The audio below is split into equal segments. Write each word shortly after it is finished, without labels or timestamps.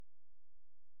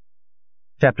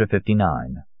Chapter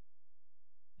 59.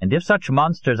 And if such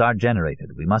monsters are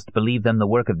generated, we must believe them the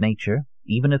work of nature,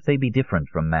 even if they be different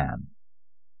from man.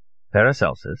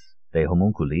 Paracelsus, De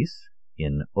Homunculis,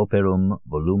 in Operum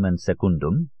Volumen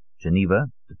Secundum, Geneva,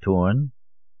 de Tourne,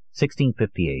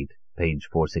 1658, page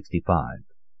 465.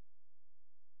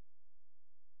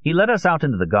 He led us out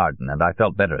into the garden, and I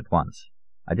felt better at once.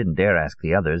 I didn't dare ask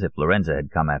the others if Lorenza had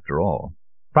come after all.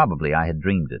 Probably I had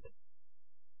dreamed it.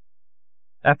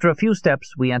 After a few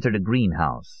steps we entered a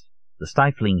greenhouse. The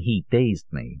stifling heat dazed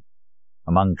me.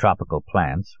 Among tropical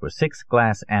plants were 6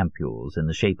 glass ampules in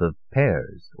the shape of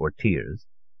pears or tears,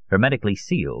 hermetically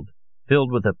sealed,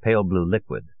 filled with a pale blue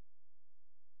liquid.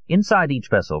 Inside each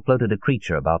vessel floated a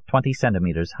creature about 20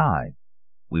 centimeters high.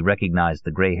 We recognized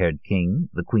the gray-haired king,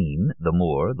 the queen, the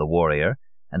Moor, the warrior,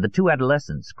 and the 2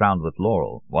 adolescents crowned with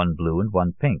laurel, one blue and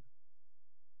one pink.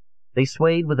 They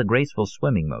swayed with a graceful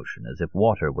swimming motion, as if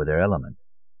water were their element.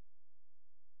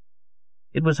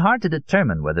 It was hard to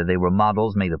determine whether they were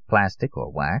models made of plastic or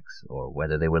wax, or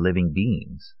whether they were living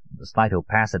beings. The slight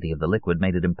opacity of the liquid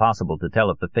made it impossible to tell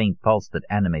if the faint pulse that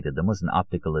animated them was an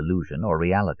optical illusion or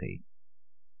reality.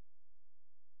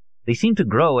 They seem to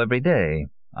grow every day,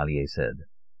 Allier said.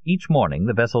 Each morning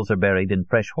the vessels are buried in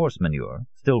fresh horse manure,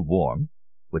 still warm,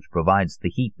 which provides the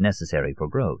heat necessary for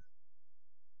growth.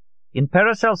 In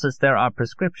Paracelsus there are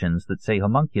prescriptions that say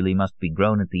homunculi must be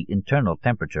grown at the internal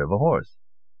temperature of a horse.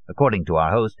 According to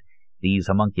our host, these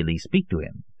homunculi speak to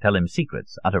him, tell him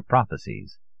secrets, utter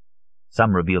prophecies.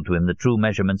 Some revealed to him the true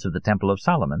measurements of the Temple of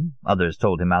Solomon, others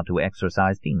told him how to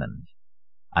exorcise demons.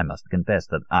 I must confess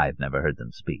that I've never heard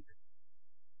them speak.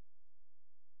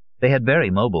 They had very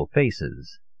mobile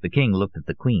faces. The king looked at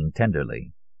the queen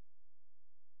tenderly.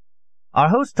 Our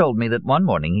host told me that one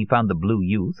morning he found the blue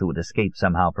youth who had escaped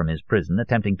somehow from his prison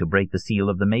attempting to break the seal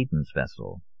of the maiden's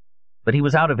vessel. But he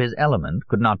was out of his element,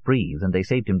 could not breathe, and they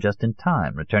saved him just in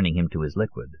time, returning him to his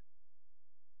liquid.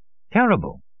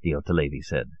 Terrible, Diotalevi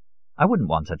said. I wouldn't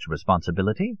want such a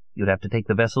responsibility. You'd have to take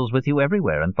the vessels with you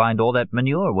everywhere and find all that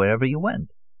manure wherever you went.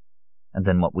 And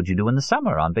then what would you do in the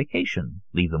summer, on vacation?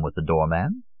 Leave them with the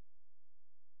doorman?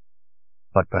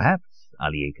 But perhaps,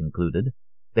 Allier concluded,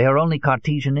 they are only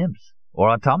Cartesian imps, or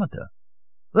automata.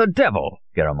 The devil,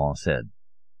 Garamond said.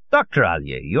 Dr.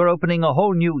 Allier, you're opening a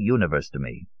whole new universe to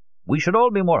me. We should all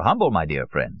be more humble, my dear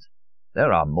friends.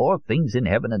 There are more things in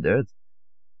heaven and earth.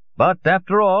 But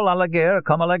after all, à la guerre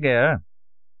comme à la guerre.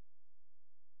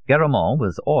 Garamond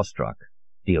was awestruck.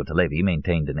 Diotalevi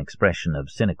maintained an expression of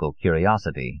cynical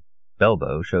curiosity.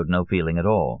 Belbo showed no feeling at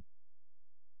all.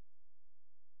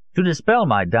 To dispel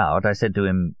my doubt, I said to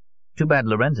him, Too bad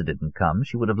Lorenza didn't come.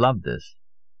 She would have loved this.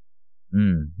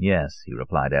 Yes, he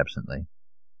replied absently.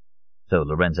 So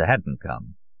Lorenza hadn't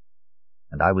come.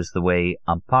 And I was the way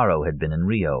Amparo had been in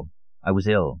Rio. I was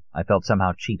ill. I felt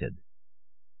somehow cheated.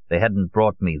 They hadn't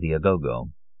brought me the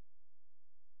agogo.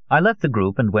 I left the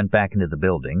group and went back into the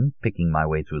building, picking my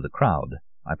way through the crowd.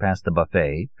 I passed the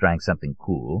buffet, drank something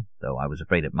cool, though I was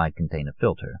afraid it might contain a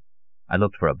filter. I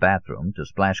looked for a bathroom to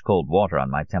splash cold water on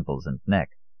my temples and neck.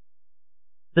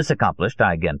 This accomplished,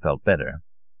 I again felt better.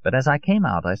 But as I came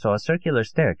out, I saw a circular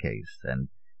staircase, and,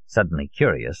 suddenly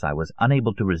curious, I was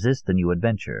unable to resist the new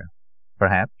adventure.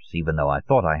 Perhaps, even though I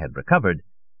thought I had recovered,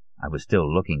 I was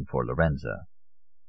still looking for Lorenza.